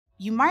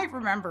You might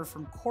remember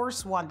from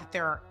Course 1 that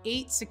there are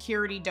 8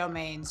 security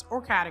domains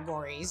or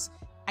categories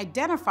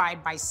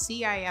identified by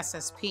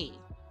CISSP.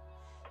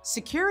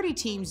 Security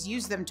teams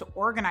use them to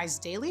organize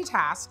daily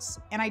tasks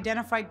and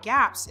identify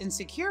gaps in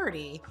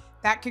security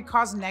that could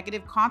cause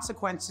negative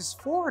consequences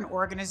for an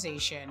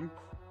organization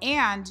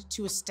and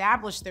to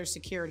establish their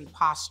security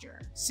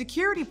posture.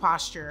 Security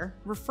posture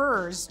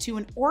refers to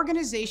an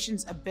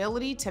organization's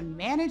ability to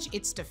manage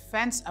its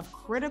defense of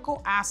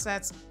critical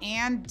assets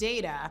and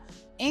data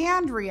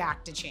and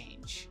react to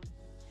change.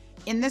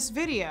 In this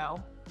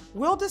video,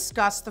 we'll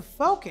discuss the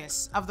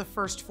focus of the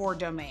first 4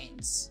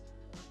 domains: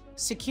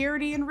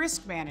 security and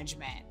risk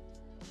management,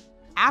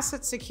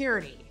 asset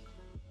security,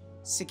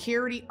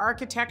 security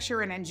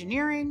architecture and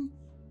engineering,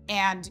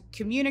 and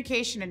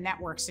communication and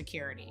network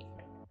security.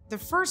 The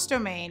first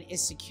domain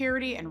is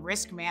security and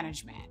risk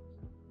management.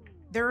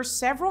 There are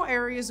several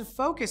areas of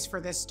focus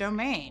for this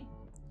domain: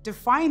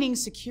 defining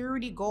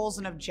security goals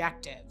and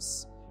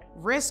objectives,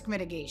 risk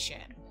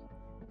mitigation,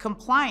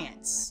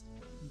 compliance,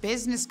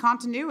 business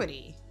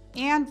continuity,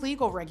 and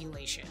legal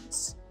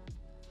regulations.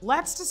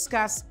 Let's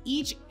discuss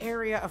each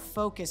area of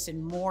focus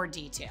in more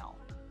detail.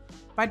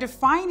 By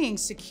defining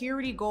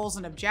security goals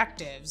and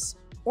objectives,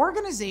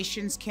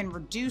 organizations can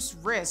reduce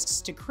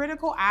risks to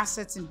critical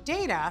assets and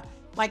data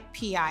like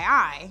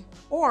PII,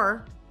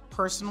 or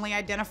personally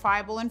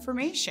identifiable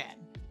information.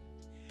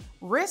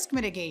 Risk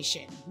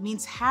mitigation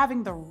means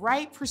having the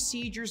right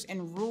procedures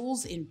and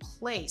rules in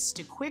place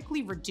to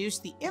quickly reduce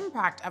the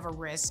impact of a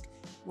risk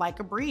like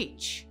a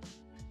breach.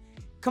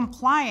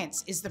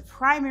 Compliance is the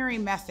primary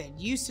method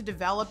used to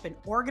develop an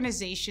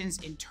organization's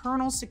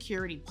internal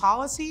security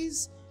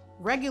policies,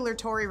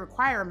 regulatory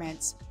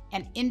requirements,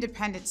 and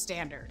independent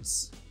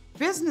standards.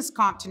 Business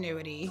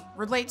continuity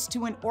relates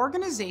to an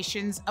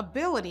organization's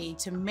ability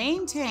to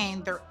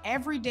maintain their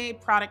everyday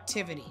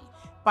productivity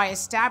by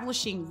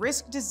establishing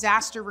risk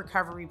disaster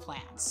recovery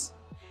plans.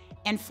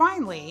 And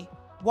finally,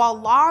 while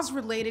laws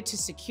related to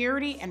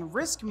security and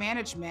risk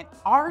management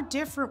are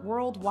different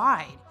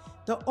worldwide,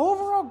 the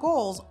overall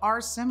goals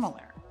are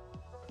similar.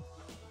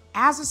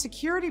 As a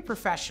security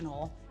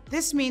professional,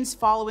 this means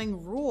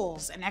following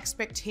rules and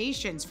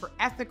expectations for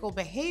ethical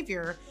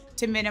behavior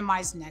to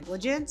minimize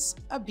negligence,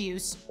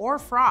 abuse, or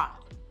fraud.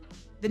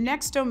 The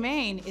next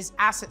domain is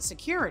asset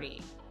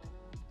security.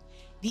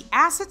 The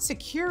asset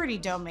security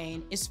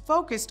domain is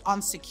focused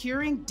on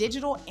securing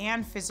digital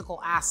and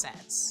physical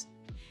assets.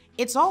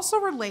 It's also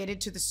related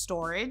to the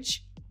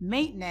storage,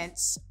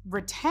 maintenance,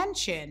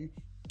 retention,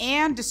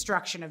 and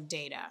destruction of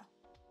data.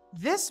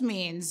 This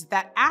means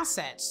that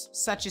assets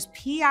such as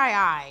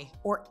PII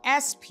or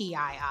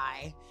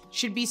SPII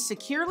should be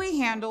securely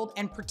handled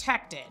and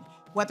protected,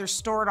 whether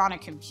stored on a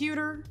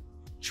computer,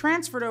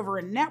 transferred over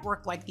a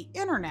network like the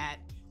internet,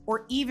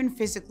 or even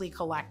physically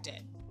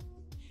collected.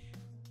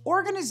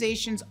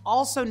 Organizations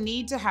also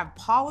need to have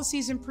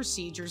policies and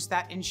procedures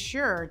that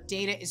ensure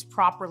data is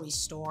properly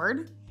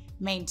stored,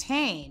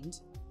 maintained,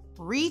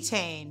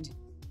 retained,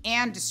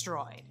 and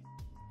destroyed.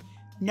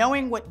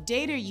 Knowing what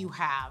data you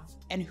have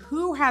and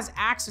who has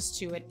access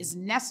to it is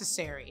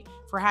necessary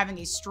for having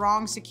a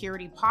strong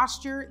security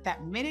posture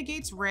that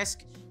mitigates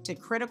risk to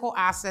critical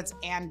assets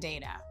and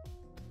data.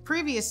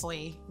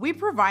 Previously, we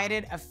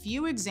provided a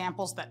few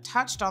examples that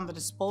touched on the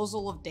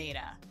disposal of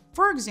data.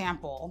 For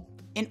example,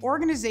 an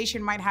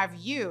organization might have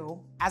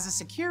you, as a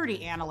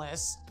security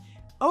analyst,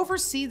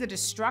 oversee the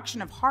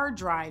destruction of hard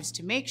drives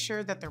to make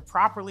sure that they're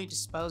properly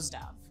disposed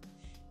of.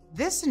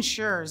 This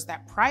ensures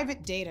that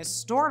private data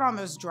stored on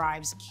those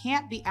drives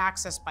can't be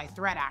accessed by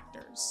threat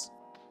actors.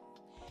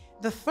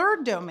 The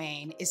third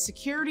domain is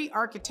security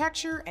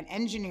architecture and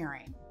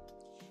engineering.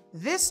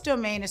 This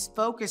domain is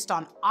focused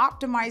on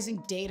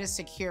optimizing data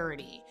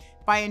security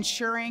by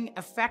ensuring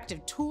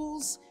effective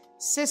tools,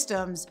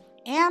 systems,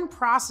 and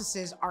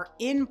processes are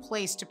in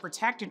place to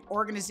protect an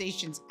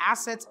organization's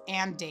assets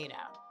and data.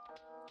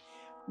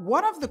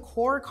 One of the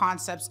core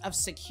concepts of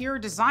secure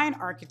design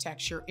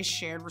architecture is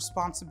shared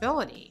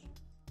responsibility.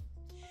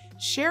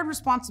 Shared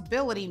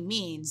responsibility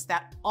means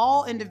that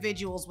all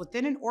individuals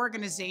within an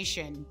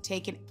organization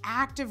take an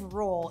active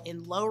role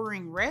in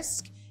lowering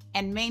risk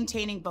and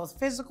maintaining both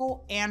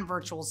physical and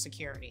virtual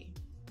security.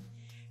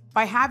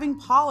 By having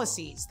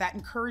policies that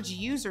encourage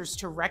users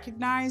to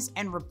recognize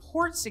and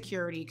report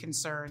security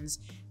concerns,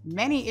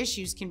 many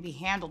issues can be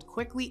handled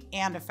quickly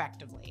and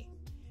effectively.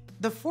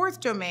 The fourth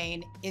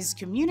domain is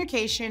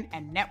communication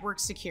and network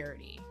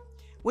security,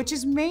 which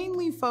is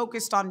mainly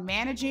focused on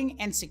managing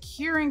and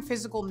securing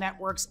physical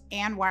networks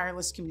and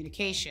wireless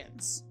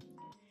communications.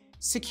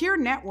 Secure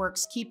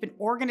networks keep an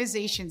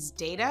organization's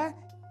data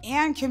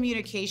and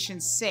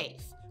communications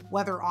safe,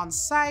 whether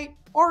on-site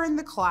or in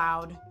the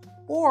cloud,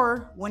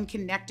 or when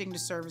connecting to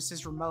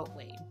services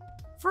remotely.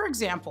 For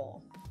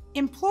example,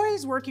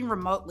 employees working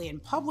remotely in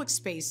public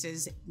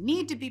spaces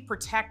need to be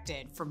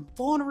protected from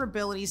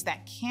vulnerabilities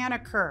that can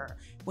occur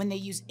when they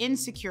use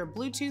insecure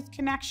Bluetooth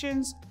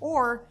connections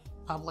or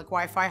public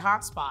Wi-Fi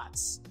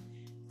hotspots.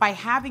 By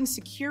having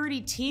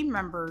security team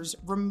members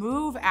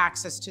remove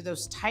access to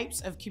those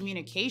types of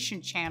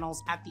communication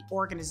channels at the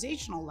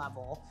organizational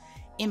level,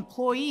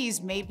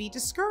 employees may be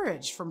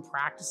discouraged from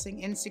practicing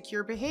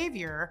insecure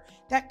behavior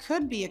that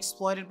could be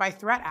exploited by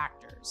threat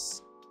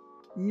actors.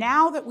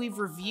 Now that we've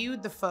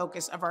reviewed the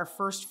focus of our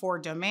first 4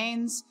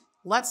 domains,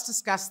 let's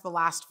discuss the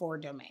last 4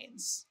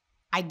 domains: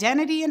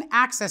 identity and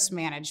access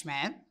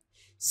management,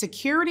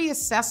 security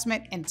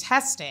assessment and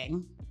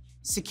testing,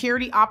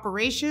 security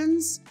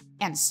operations,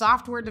 and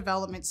software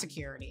development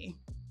security.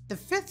 The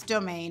 5th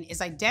domain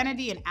is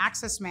identity and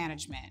access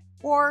management,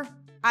 or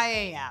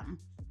IAM,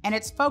 and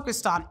it's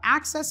focused on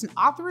access and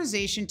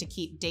authorization to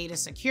keep data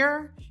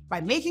secure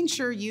by making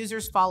sure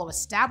users follow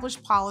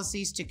established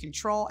policies to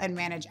control and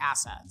manage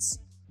assets.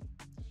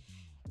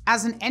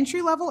 As an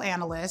entry-level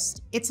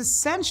analyst, it's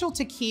essential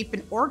to keep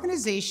an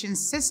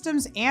organization's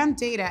systems and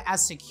data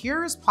as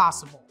secure as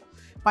possible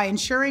by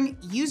ensuring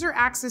user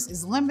access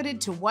is limited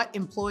to what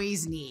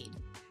employees need.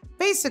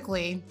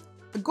 Basically,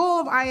 the goal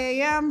of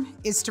IAM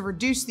is to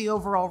reduce the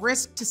overall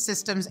risk to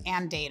systems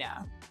and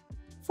data.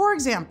 For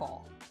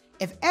example,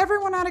 if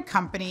everyone at a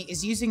company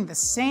is using the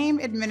same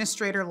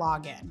administrator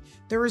login,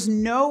 there is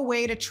no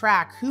way to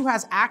track who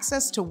has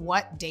access to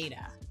what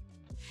data.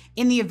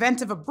 In the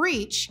event of a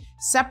breach,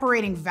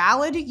 separating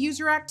valid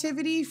user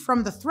activity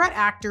from the threat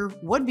actor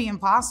would be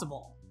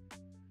impossible.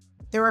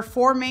 There are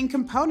 4 main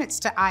components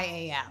to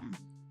IAM.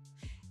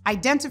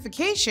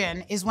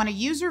 Identification is when a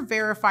user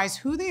verifies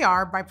who they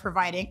are by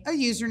providing a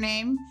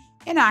username,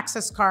 an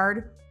access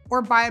card,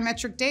 or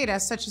biometric data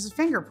such as a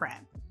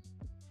fingerprint.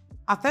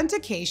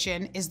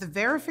 Authentication is the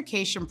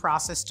verification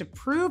process to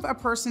prove a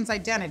person's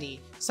identity,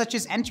 such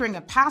as entering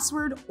a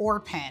password or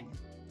PIN.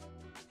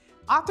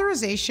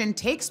 Authorization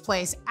takes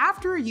place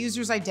after a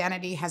user's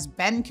identity has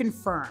been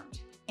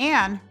confirmed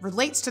and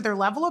relates to their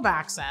level of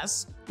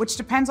access, which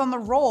depends on the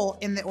role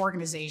in the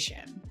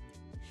organization.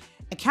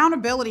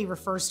 Accountability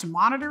refers to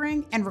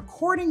monitoring and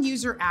recording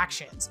user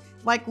actions,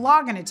 like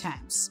login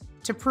attempts,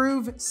 to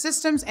prove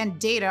systems and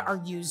data are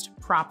used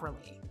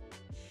properly.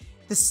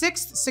 The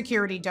 6th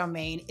security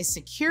domain is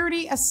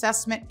security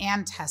assessment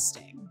and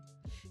testing.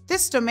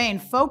 This domain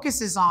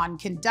focuses on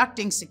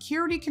conducting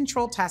security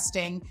control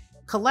testing,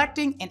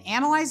 collecting and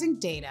analyzing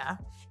data,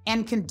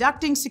 and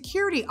conducting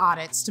security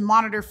audits to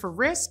monitor for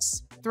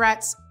risks,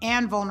 threats,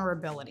 and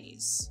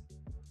vulnerabilities.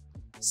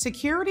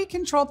 Security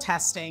control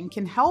testing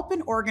can help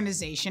an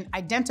organization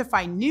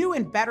identify new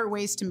and better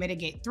ways to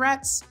mitigate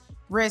threats,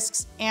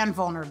 risks, and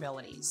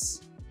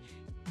vulnerabilities.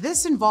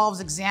 This involves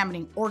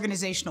examining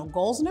organizational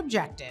goals and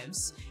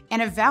objectives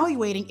and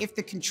evaluating if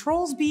the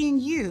controls being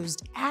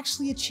used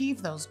actually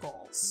achieve those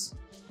goals.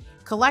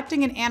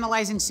 Collecting and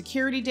analyzing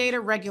security data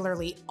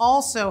regularly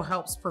also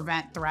helps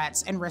prevent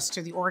threats and risks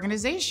to the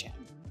organization.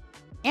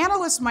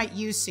 Analysts might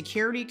use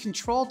security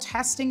control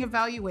testing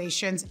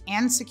evaluations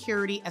and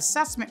security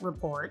assessment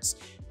reports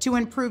to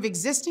improve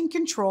existing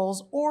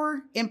controls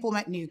or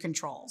implement new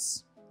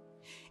controls.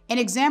 An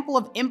example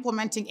of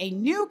implementing a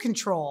new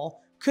control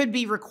could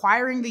be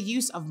requiring the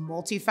use of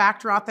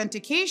multi-factor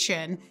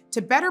authentication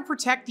to better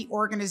protect the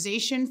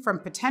organization from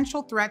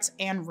potential threats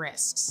and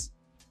risks.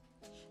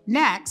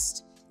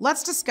 Next,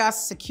 let's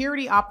discuss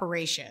security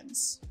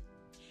operations.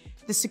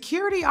 The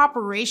security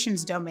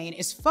operations domain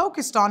is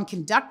focused on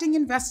conducting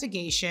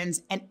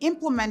investigations and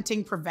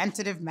implementing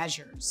preventative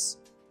measures.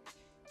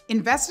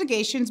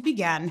 Investigations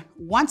begin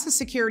once a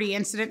security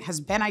incident has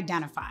been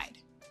identified.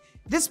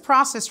 This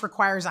process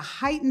requires a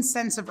heightened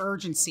sense of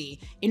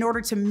urgency in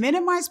order to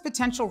minimize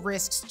potential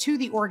risks to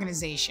the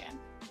organization.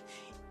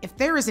 If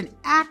there is an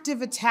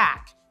active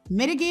attack,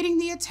 mitigating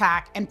the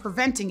attack and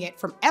preventing it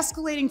from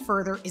escalating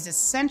further is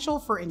essential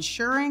for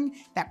ensuring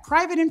that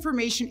private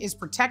information is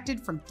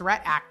protected from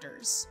threat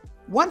actors.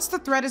 Once the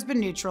threat has been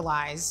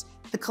neutralized,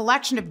 the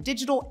collection of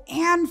digital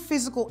and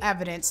physical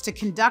evidence to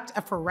conduct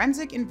a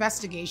forensic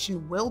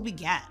investigation will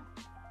begin.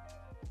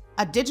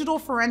 A digital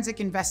forensic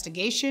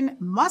investigation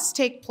must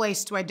take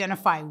place to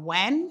identify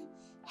when,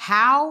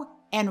 how,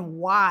 and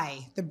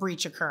why the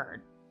breach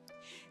occurred.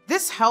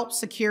 This helps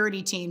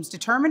security teams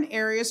determine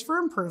areas for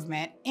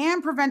improvement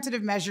and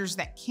preventative measures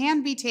that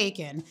can be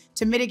taken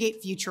to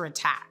mitigate future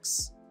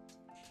attacks.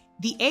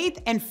 The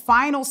 8th and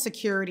final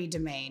security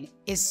domain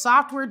is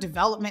software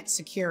development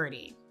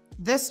security.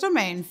 This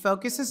domain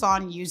focuses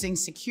on using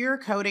secure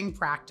coding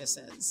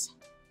practices.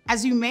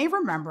 As you may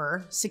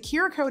remember,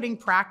 secure coding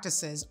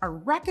practices are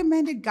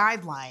recommended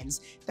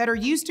guidelines that are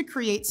used to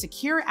create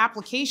secure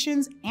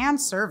applications and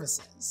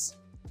services.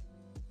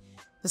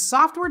 The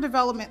software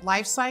development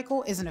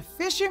lifecycle is an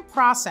efficient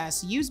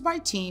process used by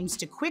teams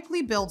to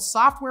quickly build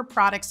software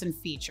products and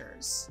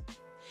features.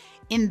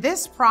 In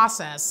this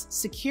process,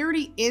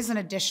 security is an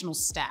additional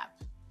step.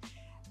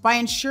 By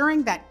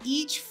ensuring that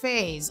each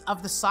phase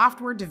of the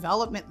software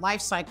development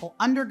lifecycle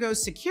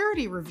undergoes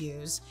security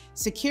reviews,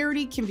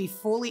 security can be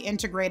fully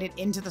integrated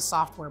into the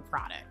software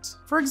product.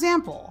 For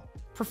example,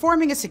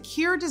 performing a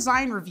secure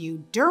design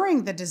review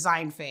during the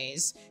design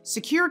phase,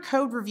 secure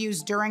code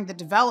reviews during the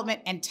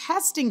development and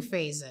testing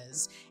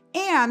phases,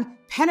 And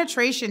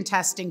penetration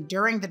testing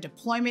during the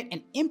deployment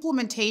and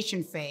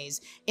implementation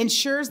phase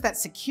ensures that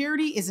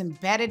security is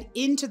embedded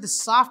into the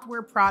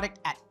software product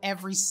at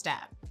every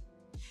step.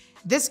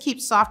 This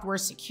keeps software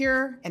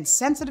secure and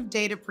sensitive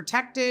data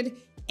protected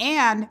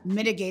and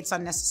mitigates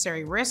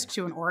unnecessary risk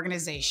to an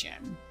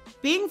organization.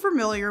 Being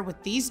familiar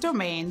with these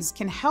domains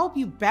can help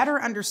you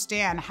better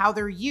understand how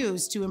they're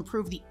used to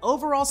improve the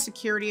overall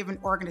security of an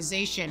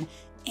organization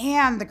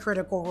and the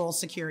critical role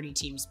security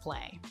teams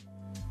play.